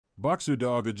Boxer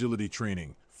dog agility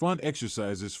training, fun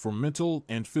exercises for mental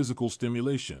and physical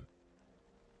stimulation.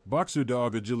 Boxer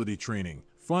dog agility training,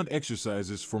 fun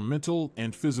exercises for mental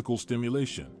and physical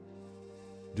stimulation.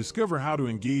 Discover how to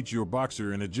engage your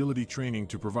boxer in agility training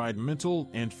to provide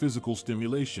mental and physical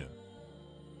stimulation.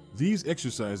 These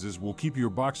exercises will keep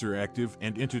your boxer active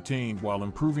and entertained while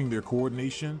improving their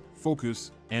coordination,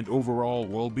 focus, and overall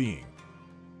well-being.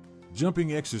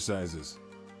 Jumping exercises.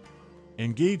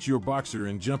 Engage your boxer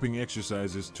in jumping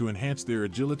exercises to enhance their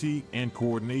agility and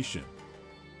coordination.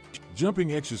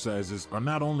 Jumping exercises are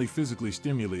not only physically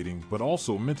stimulating but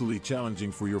also mentally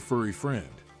challenging for your furry friend.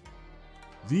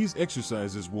 These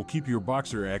exercises will keep your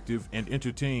boxer active and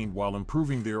entertained while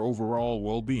improving their overall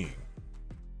well-being.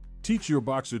 Teach your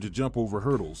boxer to jump over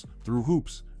hurdles, through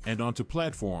hoops, and onto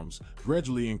platforms,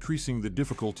 gradually increasing the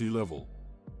difficulty level.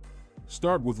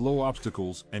 Start with low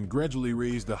obstacles and gradually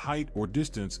raise the height or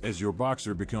distance as your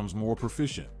boxer becomes more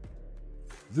proficient.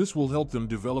 This will help them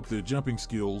develop their jumping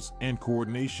skills and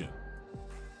coordination.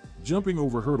 Jumping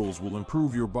over hurdles will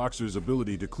improve your boxer's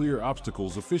ability to clear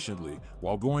obstacles efficiently,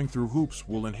 while going through hoops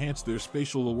will enhance their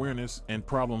spatial awareness and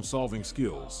problem-solving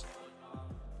skills.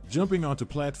 Jumping onto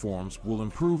platforms will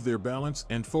improve their balance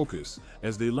and focus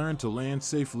as they learn to land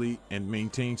safely and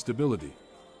maintain stability.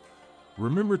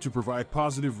 Remember to provide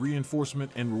positive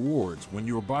reinforcement and rewards when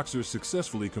your boxer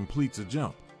successfully completes a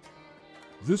jump.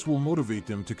 This will motivate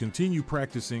them to continue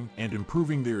practicing and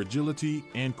improving their agility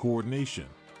and coordination.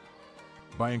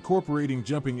 By incorporating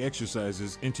jumping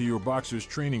exercises into your boxer's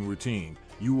training routine,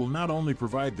 you will not only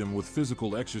provide them with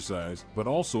physical exercise but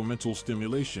also mental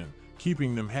stimulation,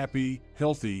 keeping them happy,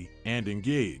 healthy, and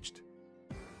engaged.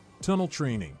 Tunnel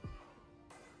training.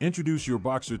 Introduce your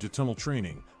boxer to tunnel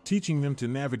training, teaching them to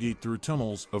navigate through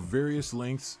tunnels of various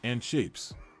lengths and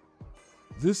shapes.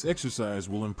 This exercise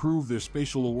will improve their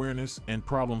spatial awareness and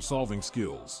problem-solving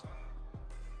skills.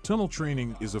 Tunnel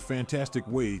training is a fantastic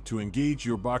way to engage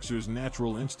your boxer's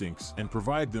natural instincts and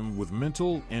provide them with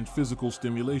mental and physical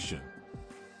stimulation.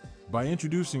 By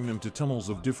introducing them to tunnels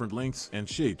of different lengths and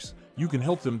shapes, you can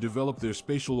help them develop their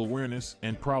spatial awareness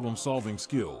and problem-solving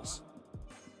skills.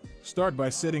 Start by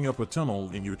setting up a tunnel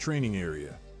in your training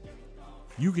area.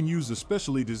 You can use a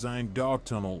specially designed dog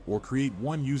tunnel or create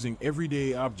one using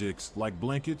everyday objects like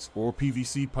blankets or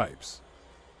PVC pipes.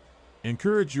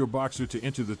 Encourage your boxer to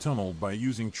enter the tunnel by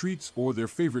using treats or their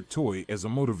favorite toy as a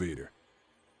motivator.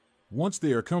 Once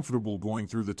they are comfortable going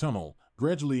through the tunnel,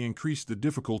 gradually increase the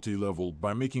difficulty level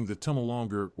by making the tunnel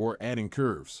longer or adding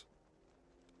curves.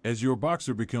 As your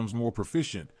boxer becomes more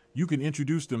proficient, you can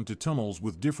introduce them to tunnels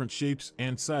with different shapes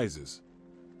and sizes.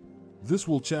 This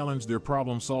will challenge their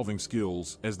problem-solving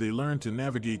skills as they learn to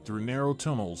navigate through narrow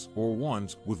tunnels or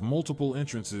ones with multiple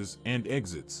entrances and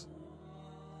exits.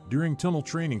 During tunnel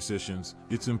training sessions,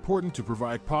 it's important to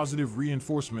provide positive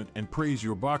reinforcement and praise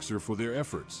your boxer for their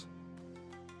efforts.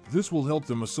 This will help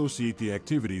them associate the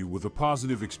activity with a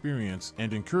positive experience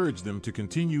and encourage them to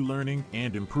continue learning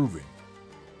and improving.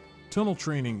 Tunnel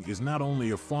training is not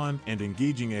only a fun and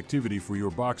engaging activity for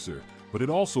your boxer, but it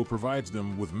also provides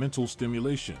them with mental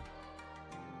stimulation.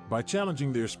 By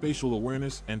challenging their spatial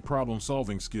awareness and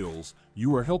problem-solving skills,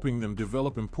 you are helping them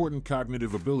develop important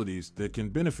cognitive abilities that can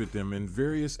benefit them in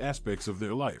various aspects of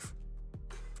their life.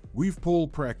 Weave pole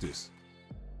practice.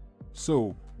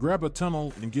 So, grab a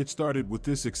tunnel and get started with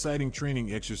this exciting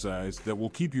training exercise that will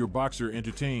keep your boxer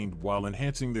entertained while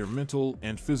enhancing their mental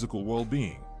and physical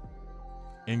well-being.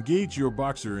 Engage your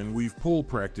boxer in weave pole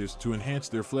practice to enhance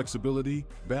their flexibility,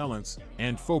 balance,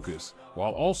 and focus,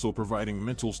 while also providing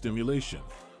mental stimulation.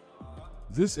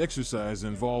 This exercise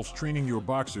involves training your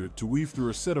boxer to weave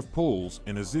through a set of poles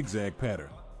in a zigzag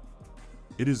pattern.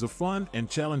 It is a fun and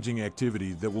challenging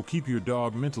activity that will keep your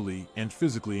dog mentally and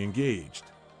physically engaged.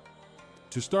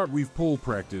 To start weave pole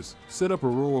practice, set up a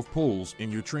row of poles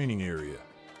in your training area.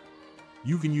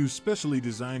 You can use specially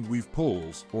designed weave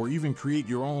poles or even create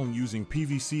your own using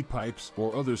PVC pipes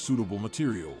or other suitable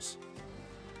materials.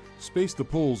 Space the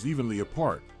poles evenly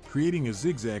apart, creating a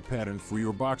zigzag pattern for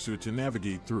your boxer to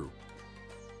navigate through.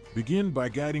 Begin by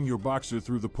guiding your boxer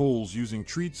through the poles using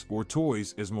treats or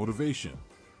toys as motivation.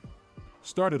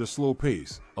 Start at a slow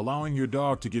pace, allowing your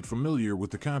dog to get familiar with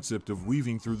the concept of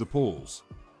weaving through the poles.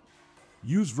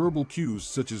 Use verbal cues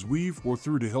such as weave or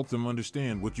through to help them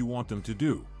understand what you want them to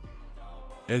do.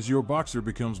 As your boxer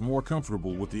becomes more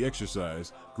comfortable with the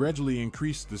exercise, gradually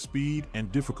increase the speed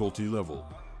and difficulty level.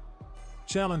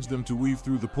 Challenge them to weave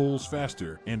through the poles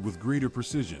faster and with greater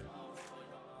precision.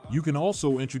 You can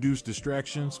also introduce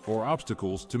distractions or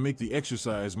obstacles to make the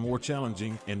exercise more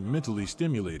challenging and mentally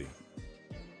stimulating.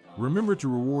 Remember to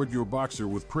reward your boxer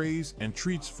with praise and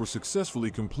treats for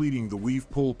successfully completing the weave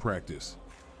pull practice.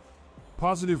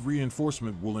 Positive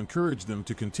reinforcement will encourage them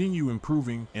to continue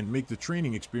improving and make the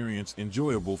training experience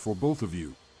enjoyable for both of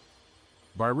you.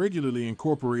 By regularly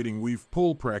incorporating weave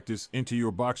pull practice into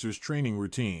your boxer's training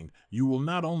routine, you will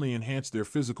not only enhance their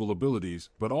physical abilities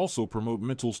but also promote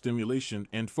mental stimulation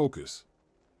and focus.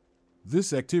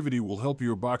 This activity will help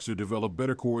your boxer develop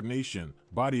better coordination,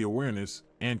 body awareness,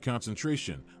 and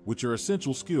concentration, which are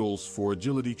essential skills for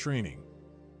agility training.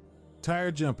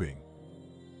 Tire jumping.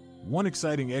 One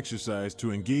exciting exercise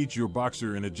to engage your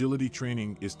boxer in agility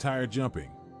training is tire jumping.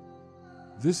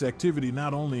 This activity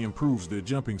not only improves their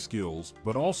jumping skills,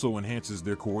 but also enhances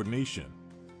their coordination.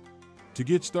 To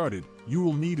get started, you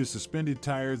will need a suspended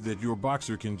tire that your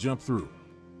boxer can jump through.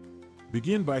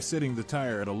 Begin by setting the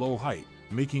tire at a low height,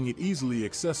 making it easily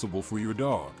accessible for your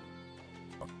dog.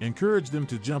 Encourage them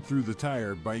to jump through the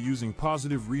tire by using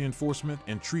positive reinforcement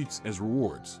and treats as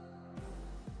rewards.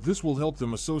 This will help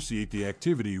them associate the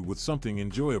activity with something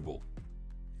enjoyable.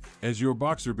 As your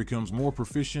boxer becomes more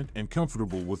proficient and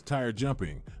comfortable with tire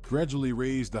jumping, gradually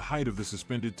raise the height of the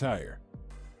suspended tire.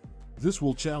 This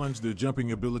will challenge their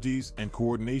jumping abilities and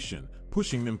coordination,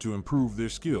 pushing them to improve their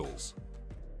skills.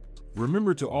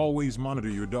 Remember to always monitor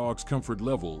your dog's comfort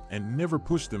level and never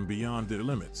push them beyond their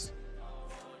limits.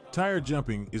 Tire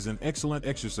jumping is an excellent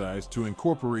exercise to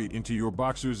incorporate into your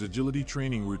boxer's agility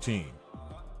training routine.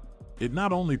 It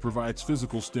not only provides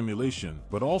physical stimulation,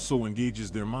 but also engages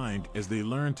their mind as they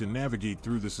learn to navigate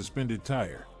through the suspended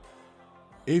tire.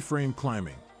 A-frame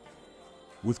climbing.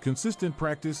 With consistent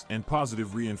practice and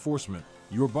positive reinforcement,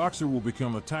 your boxer will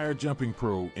become a tire jumping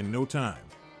pro in no time.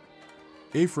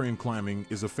 A-frame climbing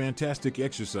is a fantastic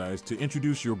exercise to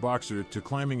introduce your boxer to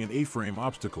climbing an A-frame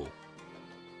obstacle.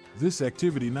 This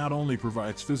activity not only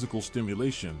provides physical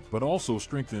stimulation, but also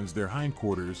strengthens their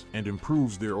hindquarters and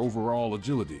improves their overall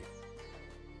agility.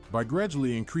 By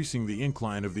gradually increasing the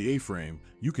incline of the A-frame,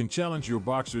 you can challenge your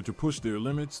boxer to push their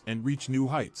limits and reach new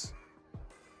heights.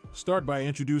 Start by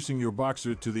introducing your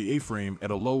boxer to the A-frame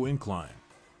at a low incline.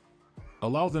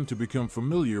 Allow them to become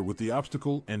familiar with the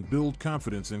obstacle and build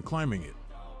confidence in climbing it.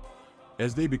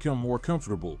 As they become more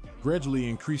comfortable, gradually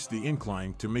increase the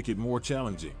incline to make it more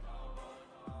challenging.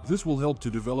 This will help to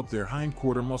develop their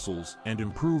hindquarter muscles and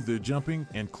improve their jumping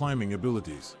and climbing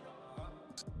abilities.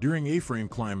 During A-frame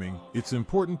climbing, it's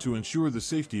important to ensure the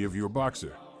safety of your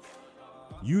boxer.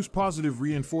 Use positive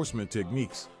reinforcement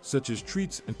techniques, such as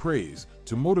treats and praise,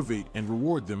 to motivate and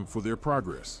reward them for their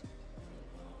progress.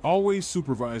 Always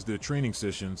supervise their training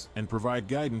sessions and provide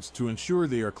guidance to ensure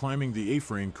they are climbing the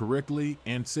A-frame correctly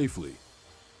and safely.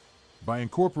 By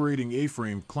incorporating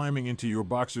A-frame climbing into your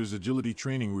boxer's agility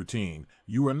training routine,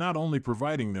 you are not only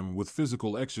providing them with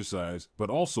physical exercise, but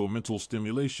also mental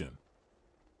stimulation.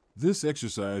 This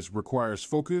exercise requires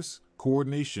focus,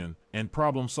 coordination, and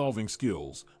problem-solving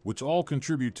skills, which all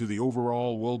contribute to the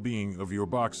overall well-being of your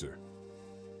boxer.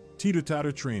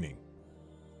 Teeter-totter training.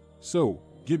 So,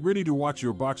 get ready to watch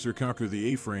your boxer conquer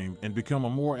the A-frame and become a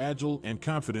more agile and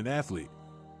confident athlete.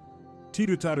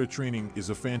 Teeter-totter training is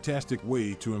a fantastic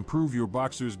way to improve your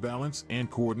boxer's balance and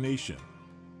coordination.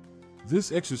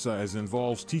 This exercise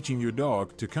involves teaching your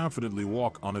dog to confidently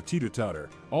walk on a teeter-totter,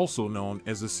 also known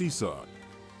as a seesaw.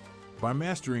 By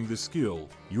mastering this skill,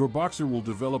 your boxer will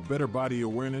develop better body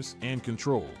awareness and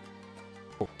control.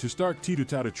 To start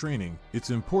teeter-totter training, it's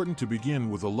important to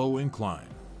begin with a low incline.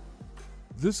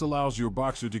 This allows your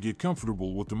boxer to get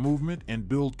comfortable with the movement and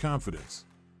build confidence.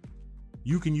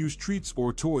 You can use treats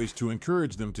or toys to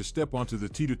encourage them to step onto the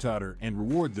teeter-totter and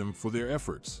reward them for their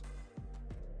efforts.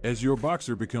 As your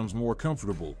boxer becomes more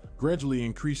comfortable, gradually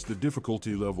increase the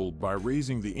difficulty level by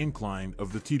raising the incline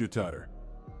of the teeter-totter.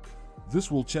 This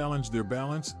will challenge their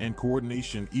balance and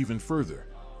coordination even further.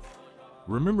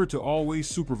 Remember to always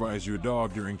supervise your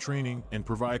dog during training and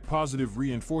provide positive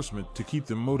reinforcement to keep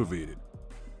them motivated.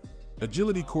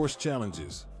 Agility course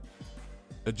challenges.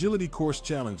 Agility course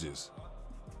challenges.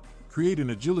 Create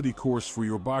an agility course for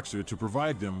your boxer to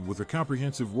provide them with a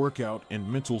comprehensive workout and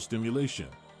mental stimulation.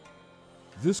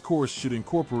 This course should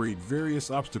incorporate various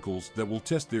obstacles that will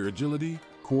test their agility,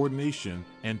 coordination,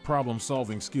 and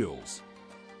problem-solving skills.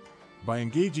 By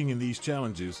engaging in these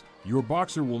challenges, your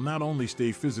boxer will not only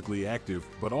stay physically active,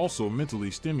 but also mentally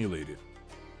stimulated.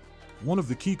 One of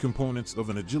the key components of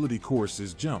an agility course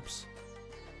is jumps.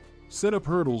 Set up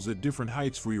hurdles at different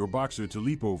heights for your boxer to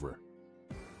leap over.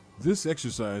 This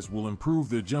exercise will improve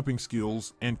their jumping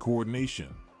skills and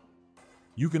coordination.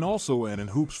 You can also add in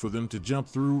hoops for them to jump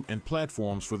through and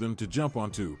platforms for them to jump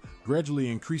onto,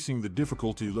 gradually increasing the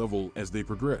difficulty level as they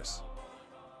progress.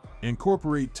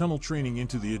 Incorporate tunnel training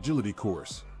into the agility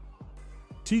course.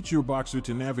 Teach your boxer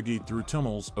to navigate through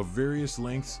tunnels of various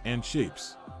lengths and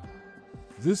shapes.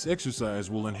 This exercise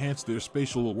will enhance their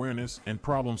spatial awareness and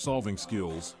problem-solving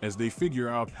skills as they figure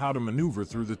out how to maneuver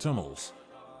through the tunnels.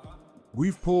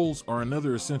 Weave pulls are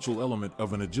another essential element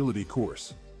of an agility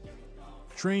course.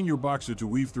 Train your boxer to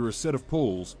weave through a set of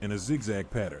poles in a zigzag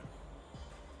pattern.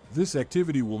 This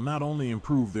activity will not only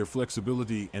improve their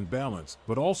flexibility and balance,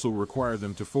 but also require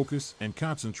them to focus and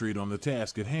concentrate on the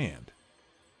task at hand.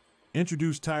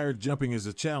 Introduce tired jumping as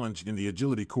a challenge in the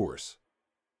agility course.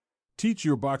 Teach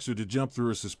your boxer to jump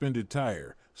through a suspended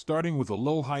tire, starting with a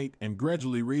low height and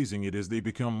gradually raising it as they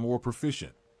become more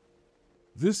proficient.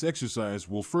 This exercise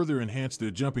will further enhance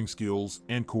their jumping skills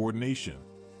and coordination.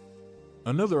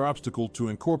 Another obstacle to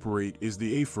incorporate is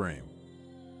the A-frame.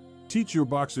 Teach your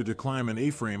boxer to climb an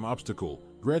A-frame obstacle,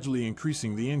 gradually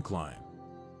increasing the incline.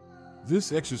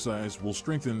 This exercise will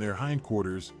strengthen their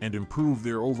hindquarters and improve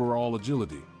their overall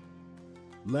agility.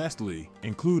 Lastly,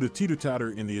 include a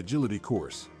teeter-totter in the agility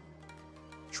course.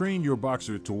 Train your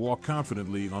boxer to walk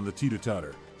confidently on the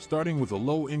teeter-totter, starting with a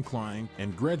low incline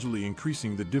and gradually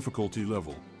increasing the difficulty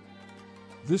level.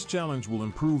 This challenge will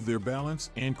improve their balance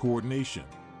and coordination.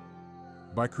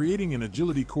 By creating an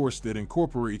agility course that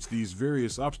incorporates these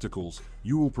various obstacles,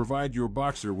 you will provide your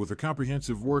boxer with a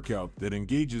comprehensive workout that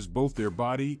engages both their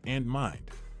body and mind.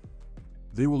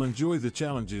 They will enjoy the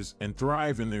challenges and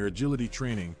thrive in their agility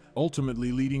training,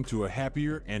 ultimately leading to a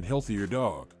happier and healthier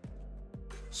dog.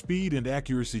 Speed and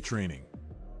accuracy training.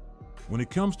 When it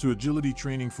comes to agility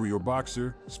training for your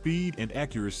boxer, speed and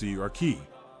accuracy are key.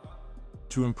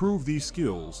 To improve these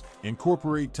skills,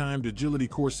 incorporate timed agility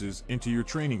courses into your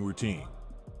training routine.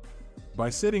 By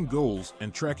setting goals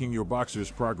and tracking your boxer's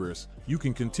progress, you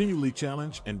can continually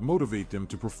challenge and motivate them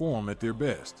to perform at their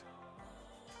best.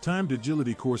 Timed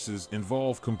agility courses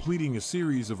involve completing a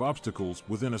series of obstacles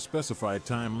within a specified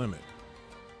time limit.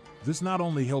 This not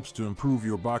only helps to improve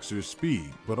your boxer's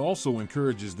speed, but also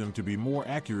encourages them to be more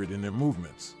accurate in their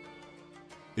movements.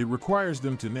 It requires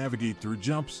them to navigate through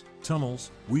jumps,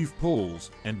 tunnels, weave poles,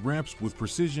 and ramps with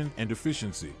precision and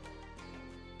efficiency.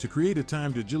 To create a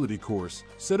timed agility course,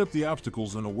 set up the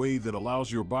obstacles in a way that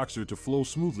allows your boxer to flow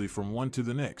smoothly from one to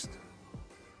the next.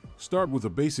 Start with a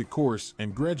basic course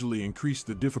and gradually increase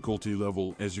the difficulty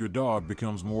level as your dog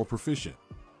becomes more proficient.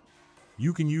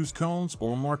 You can use cones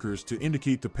or markers to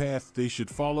indicate the path they should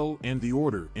follow and the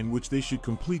order in which they should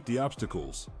complete the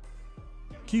obstacles.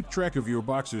 Keep track of your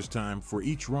boxer's time for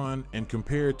each run and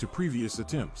compare it to previous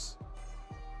attempts.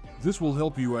 This will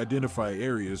help you identify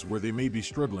areas where they may be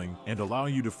struggling and allow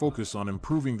you to focus on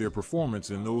improving their performance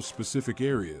in those specific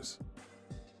areas.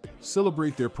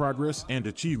 Celebrate their progress and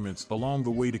achievements along the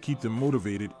way to keep them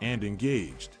motivated and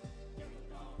engaged.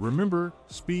 Remember,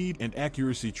 speed and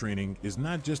accuracy training is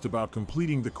not just about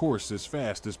completing the course as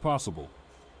fast as possible.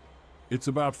 It's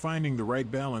about finding the right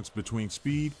balance between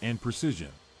speed and precision.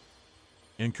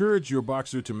 Encourage your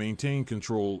boxer to maintain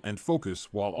control and focus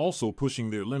while also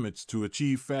pushing their limits to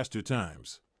achieve faster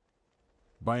times.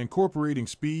 By incorporating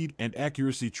speed and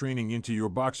accuracy training into your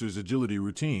boxer's agility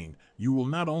routine, you will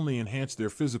not only enhance their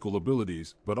physical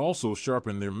abilities, but also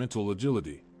sharpen their mental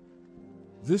agility.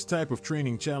 This type of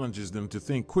training challenges them to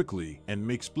think quickly and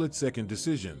make split-second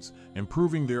decisions,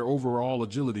 improving their overall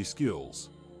agility skills.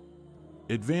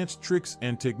 Advanced tricks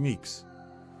and techniques.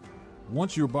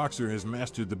 Once your boxer has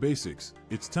mastered the basics,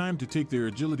 it's time to take their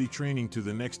agility training to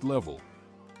the next level.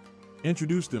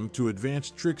 Introduce them to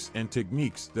advanced tricks and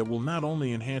techniques that will not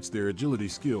only enhance their agility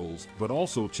skills, but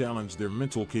also challenge their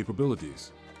mental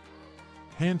capabilities.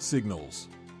 Hand signals.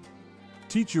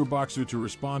 Teach your boxer to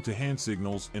respond to hand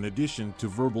signals in addition to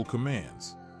verbal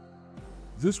commands.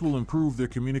 This will improve their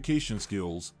communication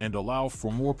skills and allow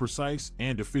for more precise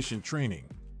and efficient training.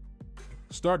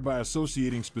 Start by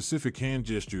associating specific hand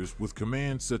gestures with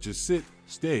commands such as sit,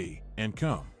 stay, and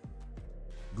come.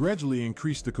 Gradually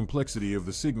increase the complexity of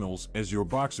the signals as your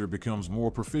boxer becomes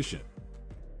more proficient.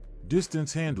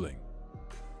 Distance handling.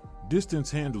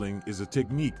 Distance handling is a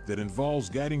technique that involves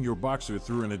guiding your boxer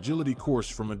through an agility course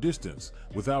from a distance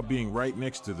without being right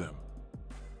next to them.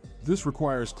 This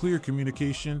requires clear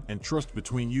communication and trust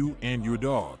between you and your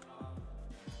dog.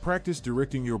 Practice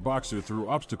directing your boxer through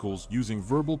obstacles using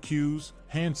verbal cues,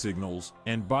 hand signals,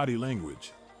 and body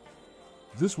language.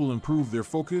 This will improve their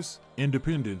focus,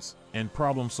 independence, and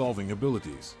problem-solving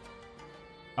abilities.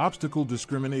 Obstacle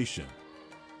discrimination.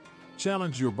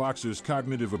 Challenge your boxer's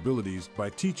cognitive abilities by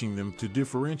teaching them to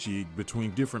differentiate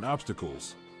between different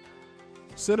obstacles.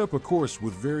 Set up a course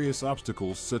with various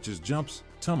obstacles such as jumps,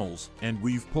 tunnels, and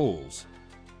weave poles.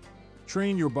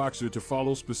 Train your boxer to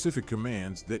follow specific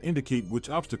commands that indicate which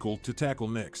obstacle to tackle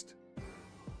next.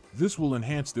 This will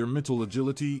enhance their mental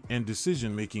agility and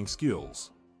decision-making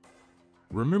skills.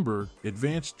 Remember,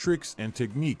 advanced tricks and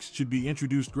techniques should be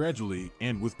introduced gradually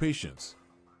and with patience.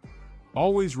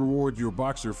 Always reward your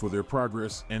boxer for their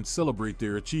progress and celebrate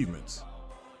their achievements.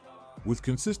 With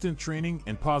consistent training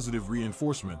and positive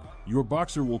reinforcement, your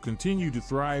boxer will continue to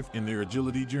thrive in their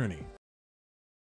agility journey.